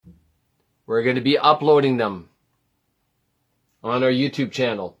We're going to be uploading them on our YouTube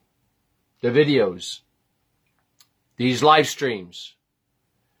channel. The videos. These live streams.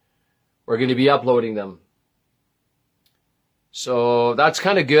 We're going to be uploading them. So that's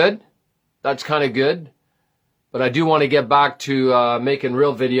kind of good. That's kind of good. But I do want to get back to making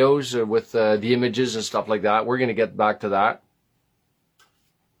real videos with the images and stuff like that. We're going to get back to that.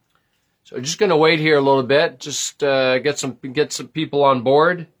 So just going to wait here a little bit. Just get some people on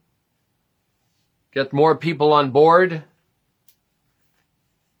board. Get more people on board.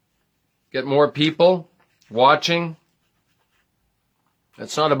 Get more people watching.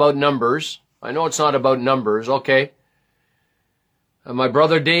 It's not about numbers. I know it's not about numbers. Okay. My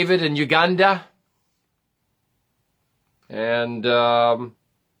brother David in Uganda. And I'm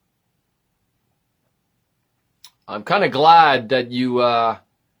kind of glad that you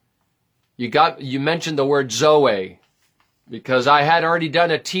mentioned the word Zoe, because I had already done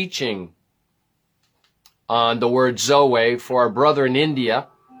a teaching on the word Zoe for our brother in India.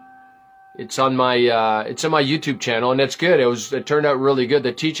 It's on my it's on my YouTube channel, and it's good. It turned out really good.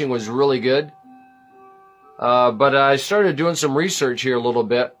 The teaching was really good. But I started doing some research here a little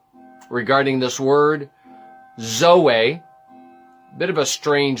bit regarding this word Zoe. Bit of a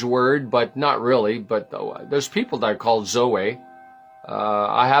strange word, but not really. But there's people that are called Zoe.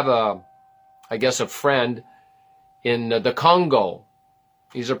 I have a friend in the Congo.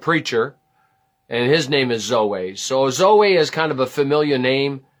 He's a preacher, and his name is Zoe. So Zoe is kind of a familiar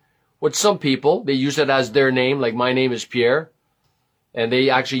name with some people. They use it as their name, like my name is Pierre, and they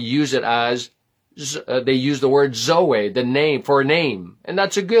actually use it as they use the word Zoe, the name for a name, and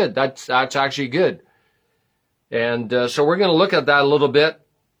that's actually good. And so we're going to look at that a little bit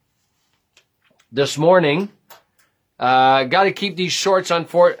this morning. Got to keep these shorts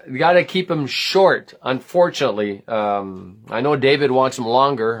got to keep them short. Unfortunately, I know David wants them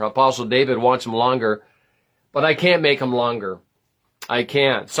longer. Apostle David wants them longer, but I can't make them longer. I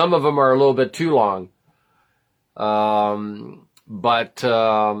can't. Some of them are a little bit too long. But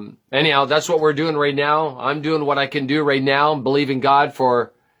anyhow, that's what we're doing right now. I'm doing what I can do right now. I'm believing God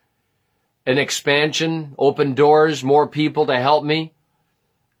for an expansion, open doors, more people to help me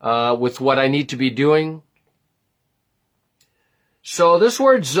with what I need to be doing. So this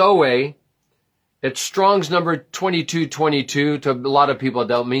word Zoe, it's Strong's number 2222. To a lot of people, it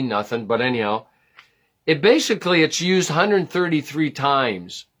don't mean nothing, but anyhow, it's used 133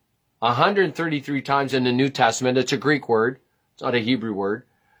 times. 133 times in the New Testament. It's a Greek word. It's not a Hebrew word.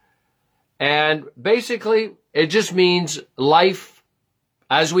 And basically, it just means life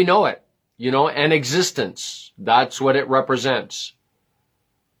as we know it, and existence. That's what it represents.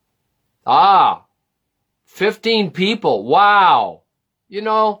 15 people. Wow.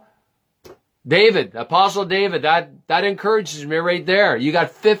 David, Apostle David, that encourages me right there. You got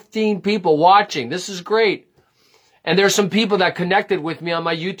 15 people watching. This is great. And there's some people that connected with me on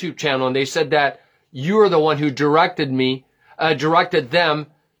my YouTube channel, and they said that you are the one who directed them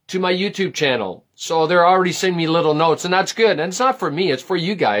to my YouTube channel. So they're already sending me little notes, and that's good. And it's not for me, it's for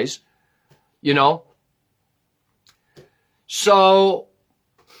you guys, So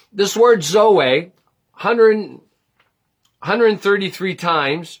this word Zoe, 133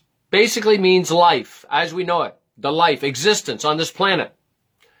 times, basically means life as we know it. The life, existence on this planet.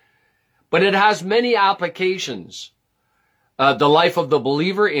 But it has many applications. The life of the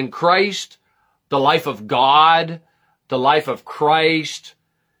believer in Christ, the life of God, the life of Christ.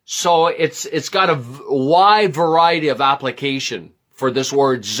 So it's got a wide variety of application for this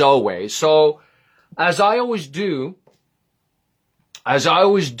word Zoe. So as I always do, I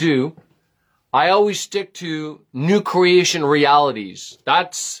always stick to new creation realities.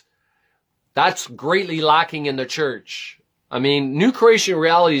 That's greatly lacking in the church. I mean, new creation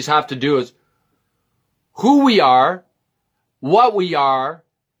realities have to do with who we are, what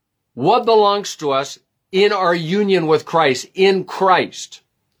belongs to us in our union with Christ, in Christ.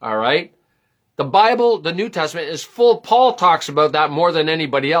 All right? The Bible, the New Testament is full. Paul talks about that more than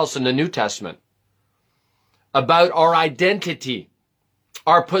anybody else in the New Testament. About our identity,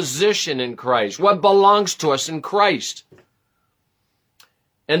 our position in Christ, what belongs to us in Christ.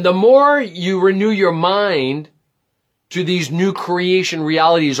 And the more you renew your mind to these new creation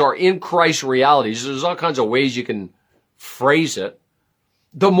realities or in Christ realities, there's all kinds of ways you can phrase it,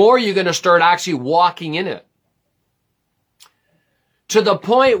 the more you're going to start actually walking in it. To the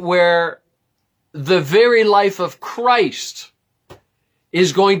point where the very life of Christ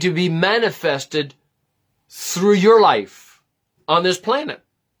is going to be manifested through your life on this planet.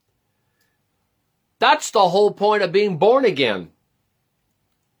 That's the whole point of being born again.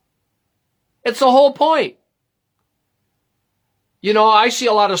 It's the whole point. You know, I see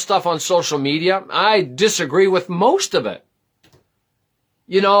a lot of stuff on social media. I disagree with most of it.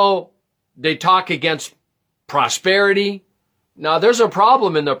 You know, they talk against prosperity. Now, there's a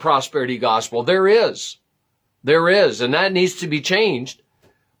problem in the prosperity gospel. There is. There is, and that needs to be changed.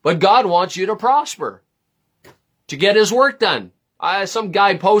 But God wants you to prosper, to get his work done. Some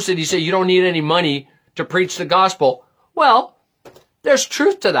guy posted, he said, you don't need any money to preach the gospel. Well, there's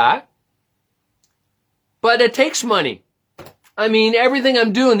truth to that. But it takes money. I mean, everything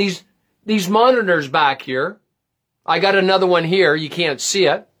I'm doing, these monitors back here, I got another one here, you can't see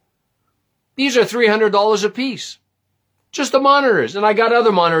it. These are $300 a piece. Just the monitors. And I got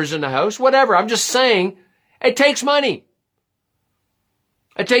other monitors in the house, whatever. I'm just saying, it takes money.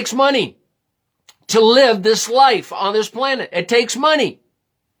 It takes money to live this life on this planet. It takes money.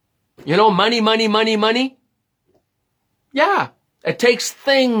 You know, money, money, money, money. Yeah, it takes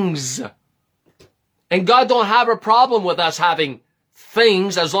things. And God don't have a problem with us having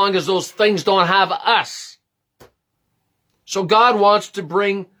things as long as those things don't have us. So God wants to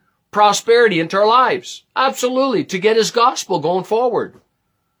bring prosperity into our lives. Absolutely. To get his gospel going forward.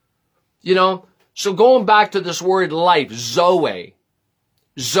 You know, so going back to this word life, Zoe.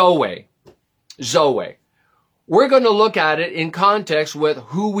 Zoe. Zoe. We're going to look at it in context with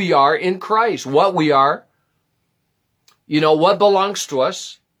who we are in Christ, what we are, you know, what belongs to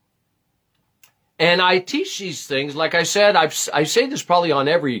us. And I teach these things, like I said, I say this probably on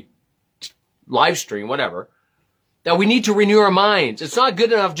every live stream, whatever, that we need to renew our minds. It's not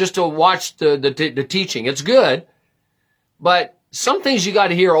good enough just to watch the teaching. It's good, but some things you got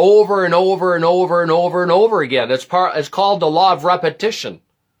to hear over and over and over and over and over again. It's called the law of repetition.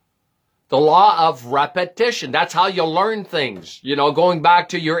 The law of repetition. That's how you learn things. You know, going back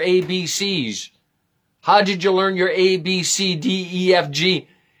to your ABCs. How did you learn your A, B, C, D, E, F, G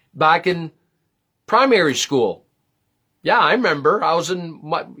back in primary school? Yeah, I remember. I was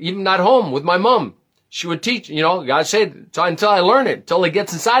even at home with my mom. She would teach, you know, God said, until I learn it, until it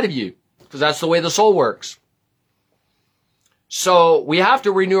gets inside of you. Because that's the way the soul works. So we have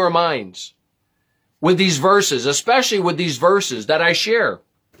to renew our minds with these verses, especially with these verses that I share.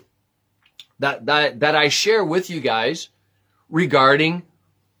 That I share with you guys regarding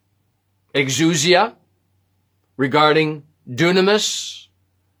exousia, regarding dunamis.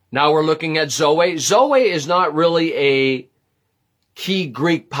 Now we're looking at Zoe. Zoe is not really a key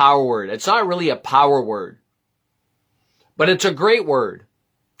Greek power word. It's not really a power word, but it's a great word.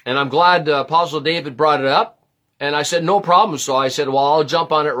 And I'm glad Apostle David brought it up. And I said, no problem. So I said, well, I'll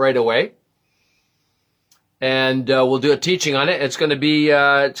jump on it right away. And we'll do a teaching on it. It's going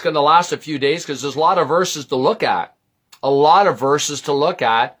to last a few days because there's a lot of verses to look at. A lot of verses to look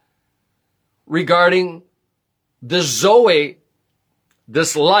at regarding the Zoe,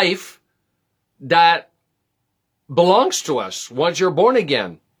 this life that belongs to us once you're born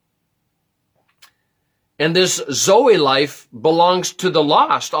again. And this Zoe life belongs to the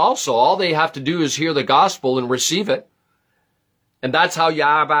lost also. All they have to do is hear the gospel and receive it. And that's how you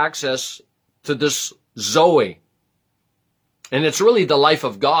have access to this Zoe. And it's really the life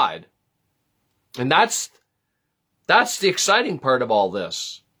of God. And that's the exciting part of all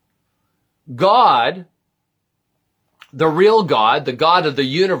this. God, the real God, the God of the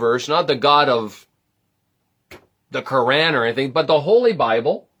universe, not the God of the Quran or anything, but the Holy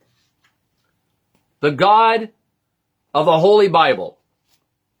Bible, the God of the Holy Bible.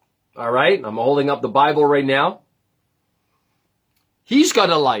 All right? I'm holding up the Bible right now. He's got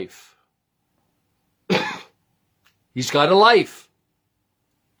a life. He's got a life.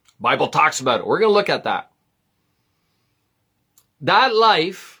 Bible talks about it. We're going to look at that. That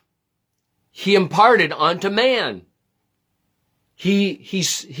life, he imparted onto man.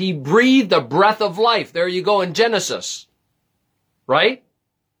 He breathed the breath of life. There you go in Genesis. Right?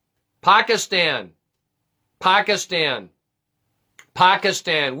 Pakistan.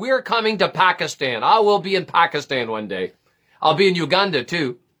 We're coming to Pakistan. I will be in Pakistan one day. I'll be in Uganda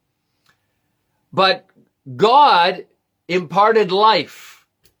too. But God imparted life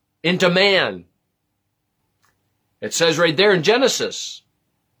into man. It says right there in Genesis.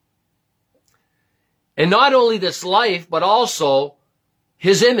 And not only this life, but also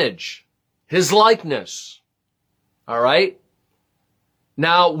his image, his likeness. All right?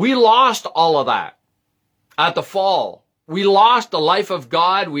 Now, we lost all of that at the fall. We lost the life of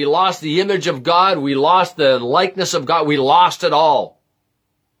God. We lost the image of God. We lost the likeness of God. We lost it all.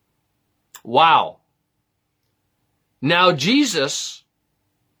 Wow. Now, Jesus,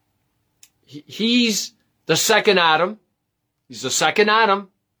 he's the second Adam. He's the second Adam.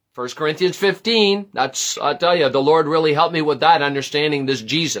 1 Corinthians 15. That's, I'll tell you, the Lord really helped me with that, understanding this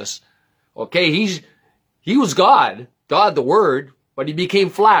Jesus. Okay, he was God. God, the Word, but he became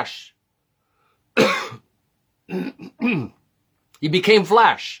flesh. He became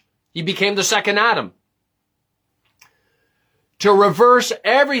flesh. He became the second Adam. To reverse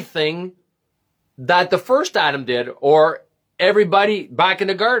everything that the first Adam did, or everybody back in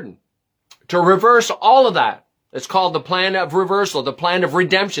the garden. To reverse all of that. It's called the plan of reversal, the plan of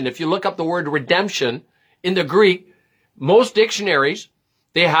redemption. If you look up the word redemption in the Greek, most dictionaries,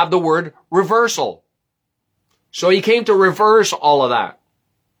 they have the word reversal. So he came to reverse all of that.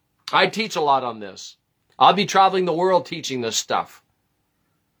 I teach a lot on this. I'll be traveling the world teaching this stuff.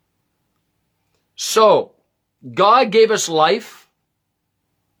 So, God gave us life,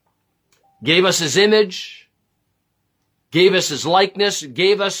 gave us his image, gave us his likeness,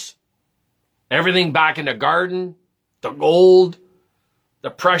 gave us everything back in the garden, the gold, the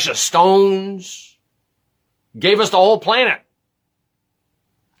precious stones, gave us the whole planet.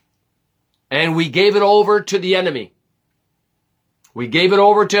 And we gave it over to the enemy. We gave it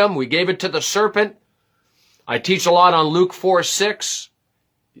over to him. We gave it to the serpent. I teach a lot on Luke 4:6.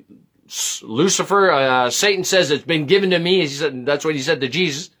 Lucifer, Satan says, it's been given to me. He said, that's what he said to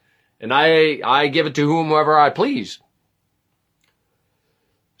Jesus. And I give it to whomever I please.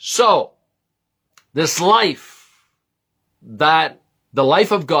 So, this life, the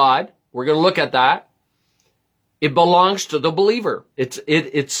life of God, we're going to look at that. It belongs to the believer.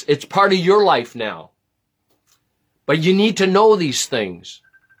 It's part of your life now. But you need to know these things.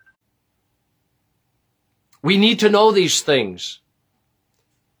 We need to know these things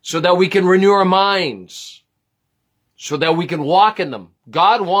so that we can renew our minds, so that we can walk in them.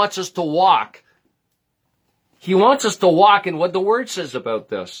 God wants us to walk. He wants us to walk in what the Word says about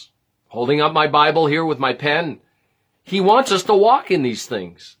this. Holding up my Bible here with my pen. He wants us to walk in these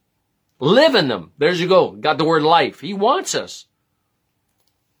things. Live in them. There you go. Got the word life. He wants us.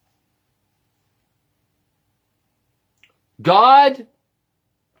 God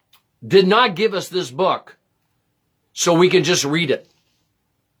did not give us this book so we can just read it.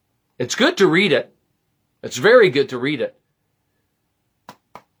 It's good to read it. It's very good to read it.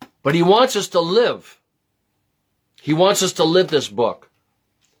 But he wants us to live. He wants us to live this book.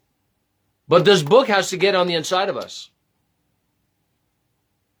 But this book has to get on the inside of us.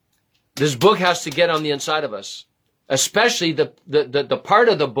 This book has to get on the inside of us. Especially the part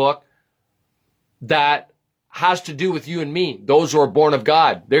of the book that has to do with you and me, those who are born of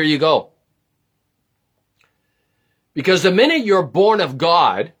God. There you go. Because the minute you're born of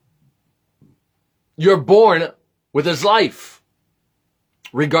God, you're born with his life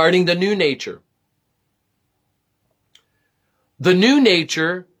regarding the new nature. The new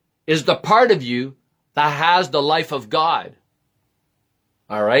nature is the part of you that has the life of God.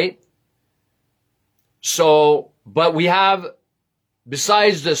 All right? So, but we have,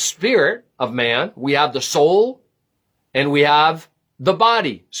 besides the spirit of man, we have the soul and we have the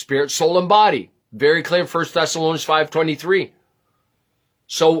body, spirit, soul, and body. Very clear, 1 Thessalonians 5:23.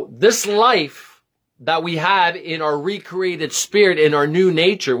 So this life that we have in our recreated spirit, in our new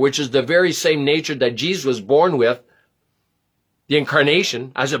nature, which is the very same nature that Jesus was born with, the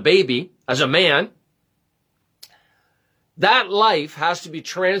incarnation, as a baby, as a man, that life has to be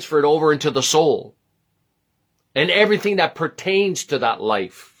transferred over into the soul and everything that pertains to that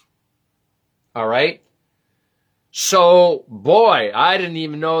life. All right? So, boy, I didn't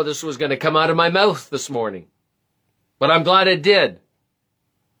even know this was going to come out of my mouth this morning. But I'm glad it did.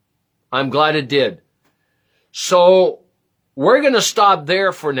 I'm glad it did. So, we're going to stop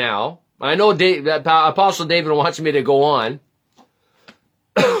there for now. I know Apostle David wants me to go on,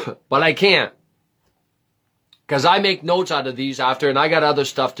 but I can't. Because I make notes out of these after, and I got other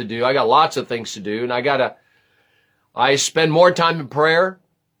stuff to do. I got lots of things to do, and I spend more time in prayer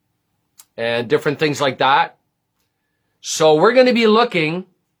and different things like that. So we're going to be looking.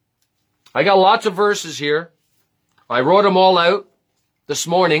 I got lots of verses here. I wrote them all out this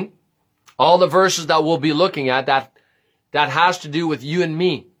morning. All the verses that we'll be looking at that has to do with you and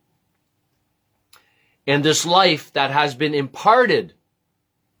me. And this life that has been imparted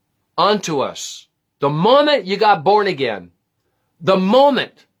unto us. The moment you got born again, the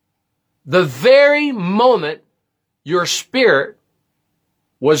very moment your spirit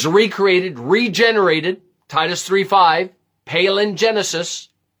was recreated, regenerated, Titus 3:5, Palin Genesis.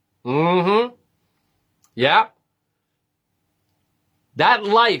 Yeah. That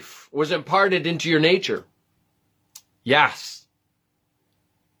life was imparted into your nature. Yes.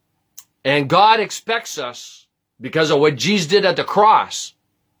 And God expects us, because of what Jesus did at the cross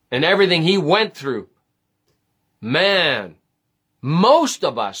and everything he went through. Man, most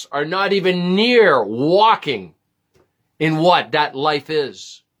of us are not even near walking in what that life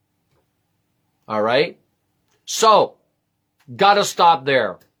is. All right? So, Gotta stop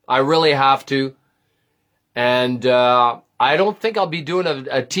there. I really have to. And I don't think I'll be doing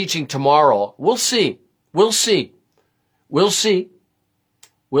a teaching tomorrow. We'll see. We'll see. We'll see.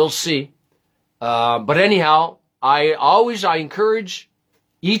 We'll see. But anyhow, I encourage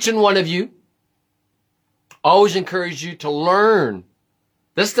each and one of you, always encourage you to learn.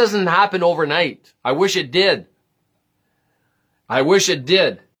 This doesn't happen overnight. I wish it did. I wish it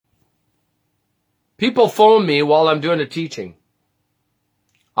did. People phone me while I'm doing a teaching.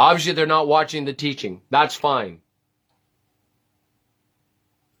 Obviously, they're not watching the teaching. That's fine.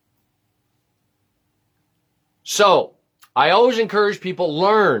 So, I always encourage people,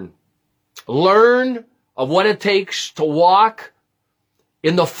 learn. Learn of what it takes to walk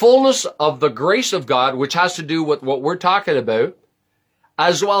in the fullness of the grace of God, which has to do with what we're talking about,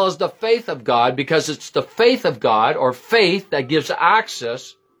 as well as the faith of God, because it's the faith of God, or faith, that gives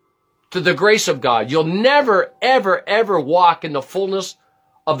access to the grace of God. You'll never, ever, ever walk in the fullness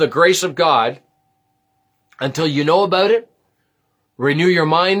of the grace of God until you know about it, renew your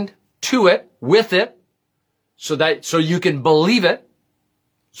mind to it, with it, so you can believe it,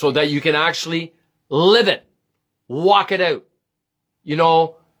 so that you can actually live it, walk it out. You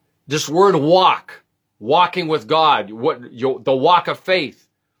know, this word walk, walking with God, the walk of faith.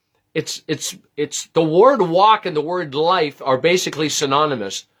 It's the word walk and the word life are basically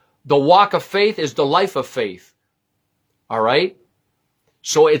synonymous. The walk of faith is the life of faith. All right?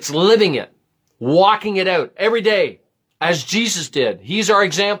 So it's living it, walking it out every day, as Jesus did. He's our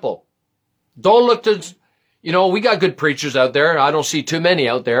example. Don't look to, we got good preachers out there. I don't see too many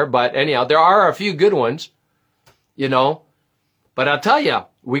out there, but anyhow, there are a few good ones, But I'll tell you,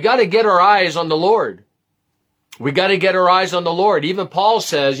 we got to get our eyes on the Lord. We got to get our eyes on the Lord. Even Paul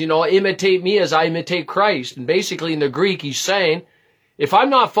says, imitate me as I imitate Christ. And basically in the Greek, he's saying, if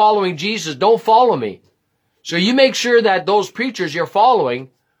I'm not following Jesus, don't follow me. So you make sure that those preachers you're following,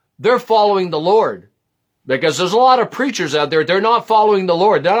 they're following the Lord. Because there's a lot of preachers out there, they're not following the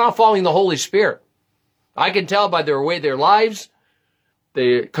Lord. They're not following the Holy Spirit. I can tell by their way, their lives,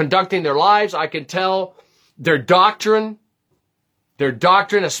 they're conducting their lives. I can tell their doctrine,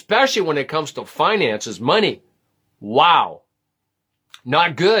 especially when it comes to finances, money. Wow.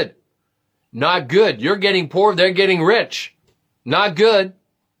 Not good. Not good. You're getting poor, they're getting rich. Not good.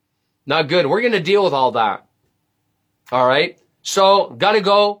 Not good. We're going to deal with all that. All right. So, gotta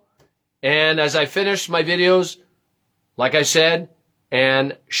go. And as I finish my videos, like I said,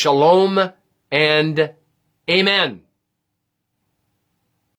 and shalom and amen.